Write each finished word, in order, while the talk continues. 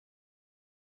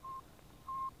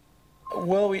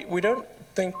Well, we don't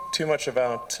think too much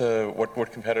about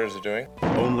what competitors are doing.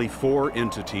 Only 4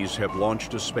 entities have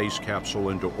launched a space capsule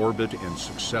into orbit and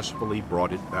successfully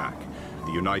brought it back.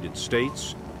 The United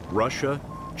States, Russia,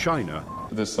 China.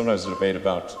 There's sometimes a debate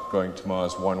about going to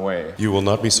Mars one way. You will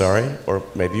not be sorry, or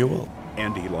maybe you will.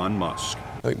 And Elon Musk.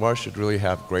 I think Mars should really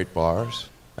have great bars.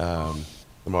 The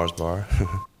Mars bar.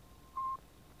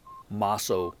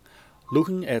 Marso,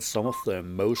 looking at some of the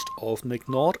most often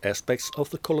ignored aspects of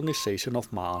the colonization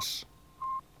of Mars.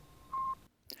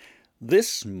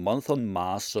 This month on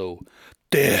Marso,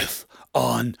 Death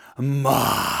on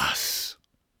Mars.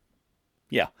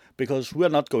 Yeah, because we're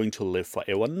not going to live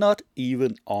forever, not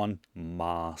even on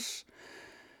Mars.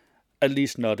 At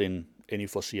least not in any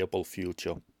foreseeable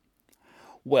future.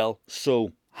 Well,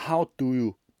 so how do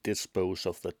you dispose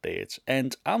of the dead?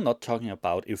 And I'm not talking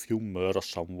about if you murder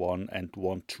someone and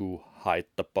want to hide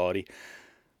the body.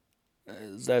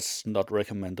 That's not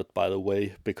recommended, by the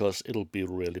way, because it'll be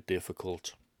really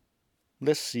difficult.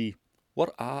 Let's see,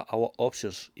 what are our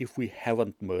options if we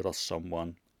haven't murdered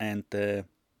someone and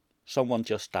someone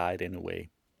just died anyway?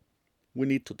 We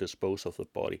need to dispose of the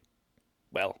body.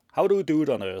 Well, how do we do it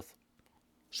on Earth?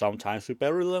 Sometimes we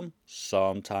bury them,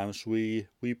 sometimes we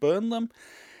burn them,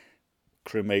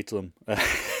 cremate them.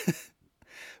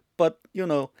 But,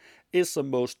 it's the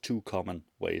most 2 common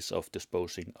ways of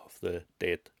disposing of the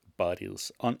dead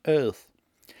bodies on Earth.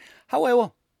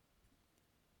 However,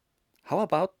 how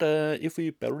about if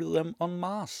we bury them on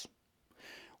Mars?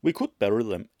 We could bury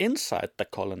them inside the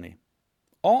colony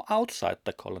or outside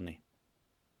the colony.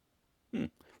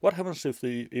 What happens if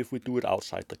we do it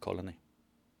outside the colony?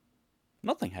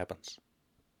 Nothing happens.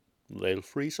 They'll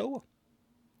freeze over.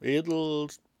 It'll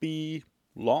be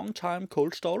long time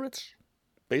cold storage,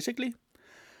 basically.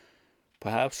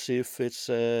 Perhaps if it's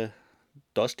a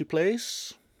dusty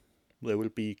place, they will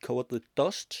be covered with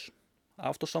dust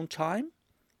after some time.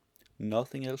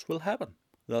 Nothing else will happen.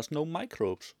 There's no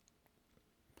microbes.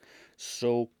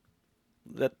 So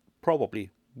that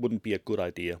probably wouldn't be a good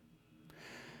idea.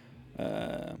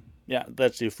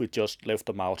 That's if we just left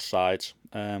them outside.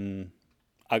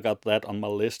 I got that on my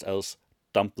list as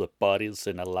dump the bodies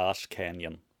in a large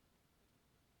canyon.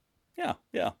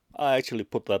 Yeah, I actually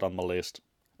put that on my list.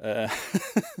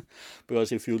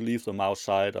 Because if you leave them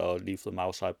outside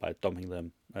by dumping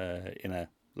them in a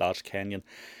large canyon,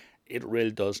 it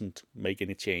really doesn't make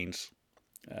any change.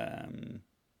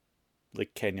 The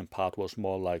canyon part was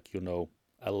more like,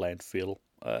 a landfill,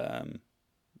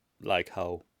 like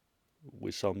how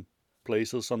we some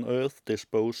places on Earth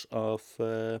dispose of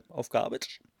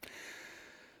garbage.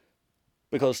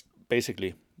 Because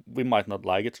basically, we might not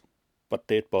like it, but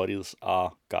dead bodies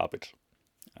are garbage.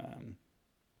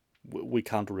 We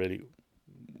can't really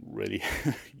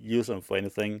use them for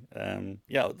anything.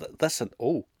 That's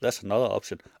another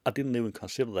option. I didn't even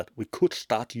consider that. We could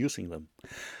start using them.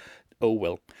 Oh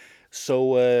well.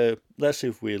 So that's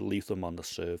if we leave them on the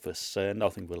surface.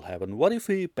 Nothing will happen. What if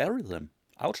we bury them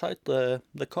outside the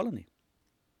colony?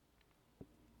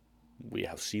 We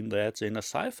have seen that in a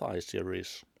sci-fi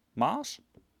series, Mars.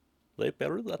 They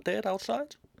bury their dead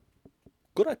outside.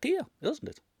 Good idea, isn't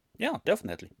it? Yeah,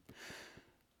 definitely.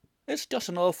 It's just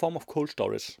another form of cold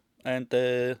storage, and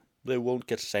they won't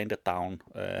get sanded down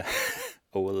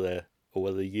over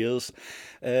the years,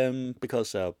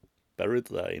 because they're buried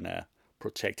there in a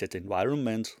protected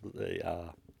environment. They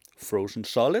are frozen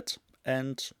solid,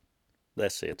 and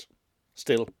that's it.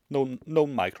 Still, no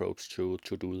microbes to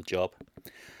do the job.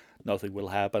 Nothing will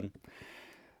happen.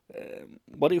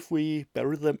 What if we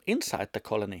bury them inside the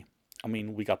colony? I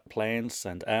mean, we got plants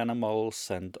and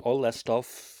animals and all that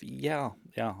stuff. Yeah.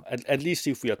 At least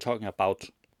if we are talking about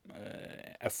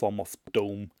a form of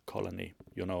dome colony,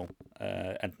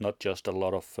 and not just a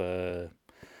lot of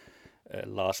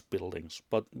large buildings.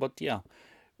 But yeah.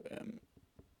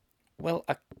 Well,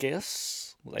 I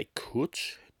guess they could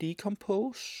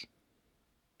decompose.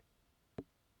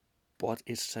 But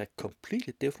it's a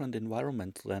completely different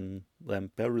environment than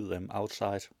bury them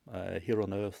outside here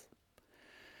on Earth.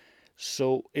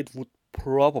 So it would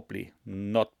probably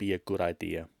not be a good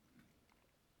idea.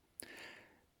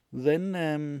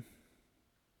 Then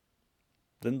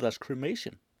there's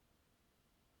cremation.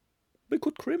 We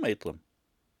could cremate them.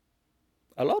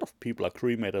 A lot of people are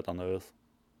cremated on Earth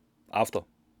after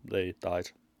they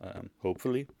died,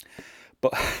 hopefully.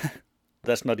 But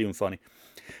that's not even funny.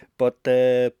 But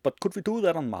could we do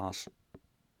that on Mars?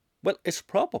 Well, it's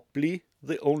probably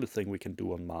the only thing we can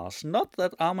do on Mars. Not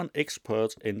that I'm an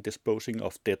expert in disposing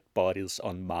of dead bodies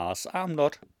on Mars. I'm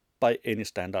not, by any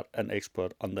standard, an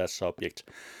expert on that subject.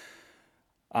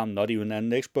 I'm not even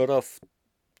an expert of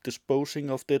disposing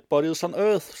of dead bodies on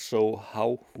Earth, so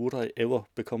how would I ever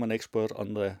become an expert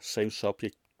on the same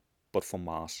subject but for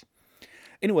Mars?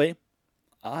 Anyway,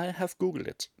 I have Googled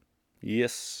it.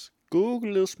 Yes,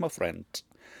 Google is my friend.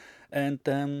 And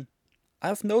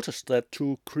I've noticed that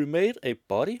to cremate a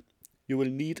body, you will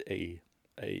need a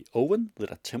oven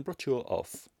with a temperature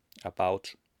of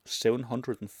about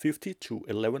 750 to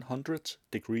 1100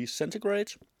 degrees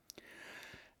centigrade.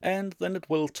 And then it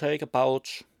will take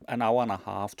about an hour and a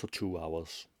half to 2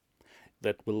 hours.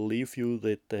 That will leave you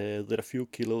with a few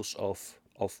kilos of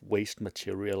waste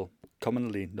material,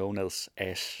 commonly known as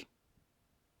ash.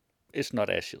 It's not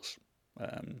ashes,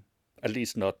 at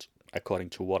least not according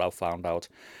to what I found out.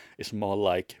 It's more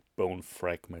like bone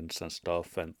fragments and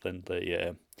stuff, and then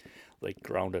they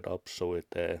ground it up so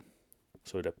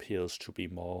it appears to be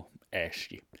more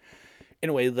ashy.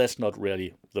 Anyway, that's not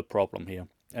really the problem here.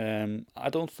 I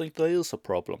don't think there is a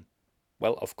problem.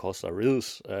 Well, of course there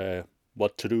is.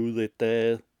 What to do with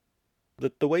the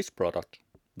waste product,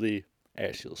 the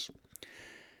ashes?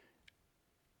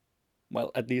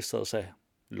 Well, at least there's a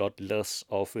lot less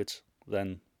of it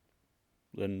than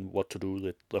what to do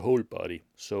with the whole body.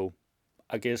 So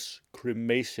I guess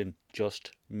cremation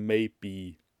just may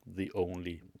be the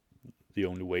only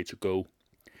way to go.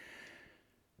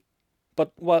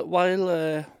 But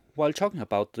while talking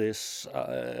about this,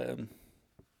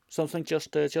 something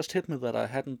just hit me that I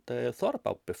hadn't thought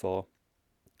about before.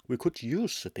 We could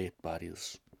use the dead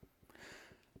bodies.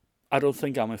 I don't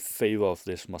think I'm in favor of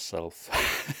this myself.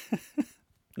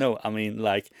 No, I mean,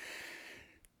 like,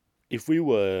 if we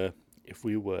were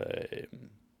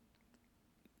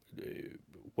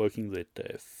working with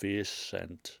fish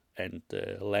and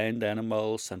land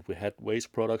animals, and we had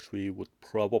waste products, we would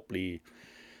probably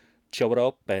chop it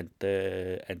up and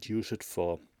use it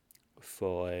for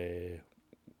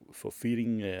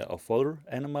feeding of other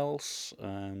animals,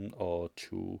 or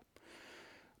to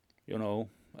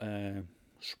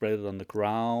spread it on the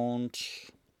ground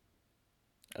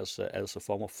as a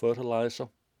form of fertilizer.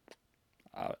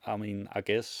 I mean, I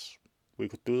guess we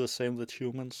could do the same with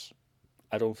humans.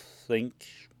 I don't think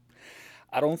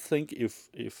if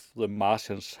the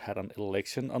Martians had an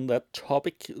election on that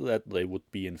topic that they would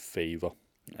be in favor.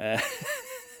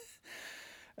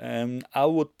 I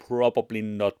would probably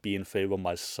not be in favor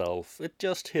myself. It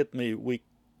just hit me. We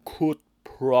could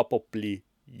probably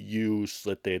use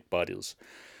the dead bodies.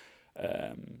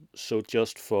 So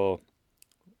just for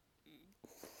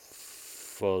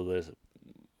the,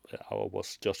 I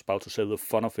was just about to say the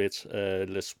fun of it,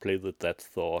 let's play with that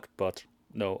thought. But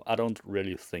no, I don't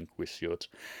really think we should.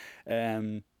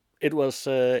 It was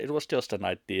just an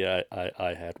idea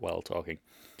I had while talking.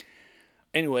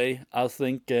 Anyway, I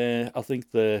think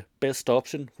the best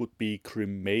option would be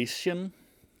cremation.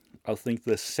 I think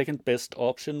the second best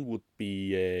option would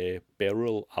be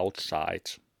burial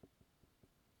outside.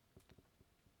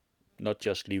 Not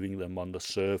just leaving them on the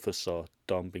surface or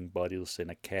dumping bodies in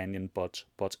a canyon, but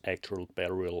actual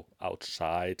burial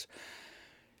outside.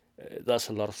 There's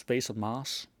a lot of space on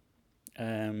Mars.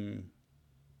 We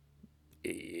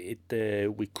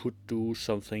could do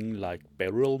something like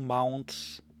burial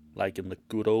mounds, like in the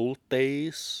good old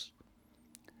days.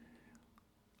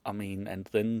 I mean, and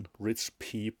then rich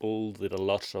people with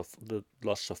lots of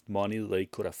money, they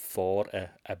could afford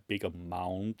a bigger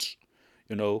mound,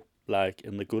 like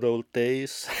in the good old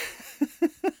days.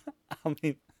 I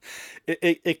mean,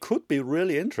 it could be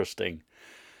really interesting.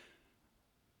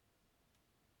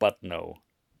 But no,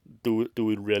 do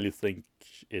we really think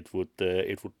we would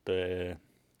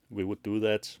do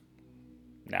that?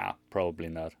 Nah, probably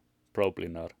not. Probably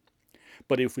not.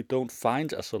 But if we don't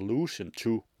find a solution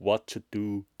to what to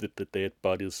do with the dead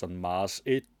bodies on Mars,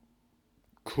 it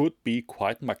could be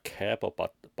quite macabre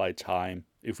by time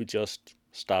if we just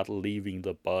start leaving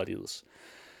the bodies.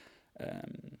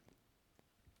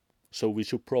 So we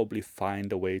should probably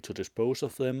find a way to dispose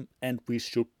of them, and we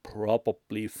should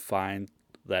probably find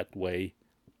that way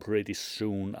pretty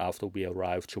soon after we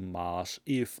arrive to Mars,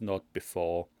 if not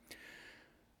before.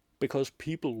 Because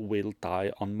people will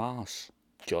die on Mars,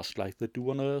 just like they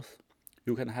do on Earth.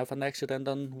 You can have an accident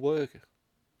on work.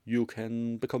 You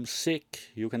can become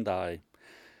sick. You can die.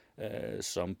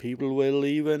 Some people will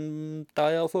even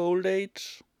die of old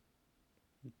age.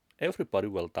 Everybody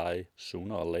will die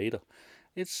sooner or later.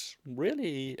 It's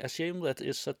really a shame that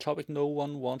it's a topic no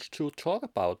one wants to talk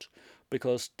about,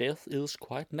 because death is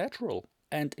quite natural,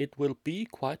 and it will be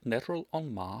quite natural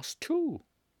on Mars too.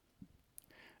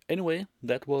 Anyway,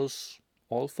 that was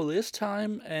all for this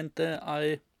time, and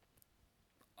I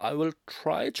will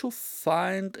try to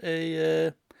find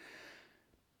a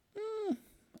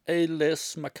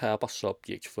less macabre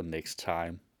subject for next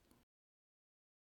time.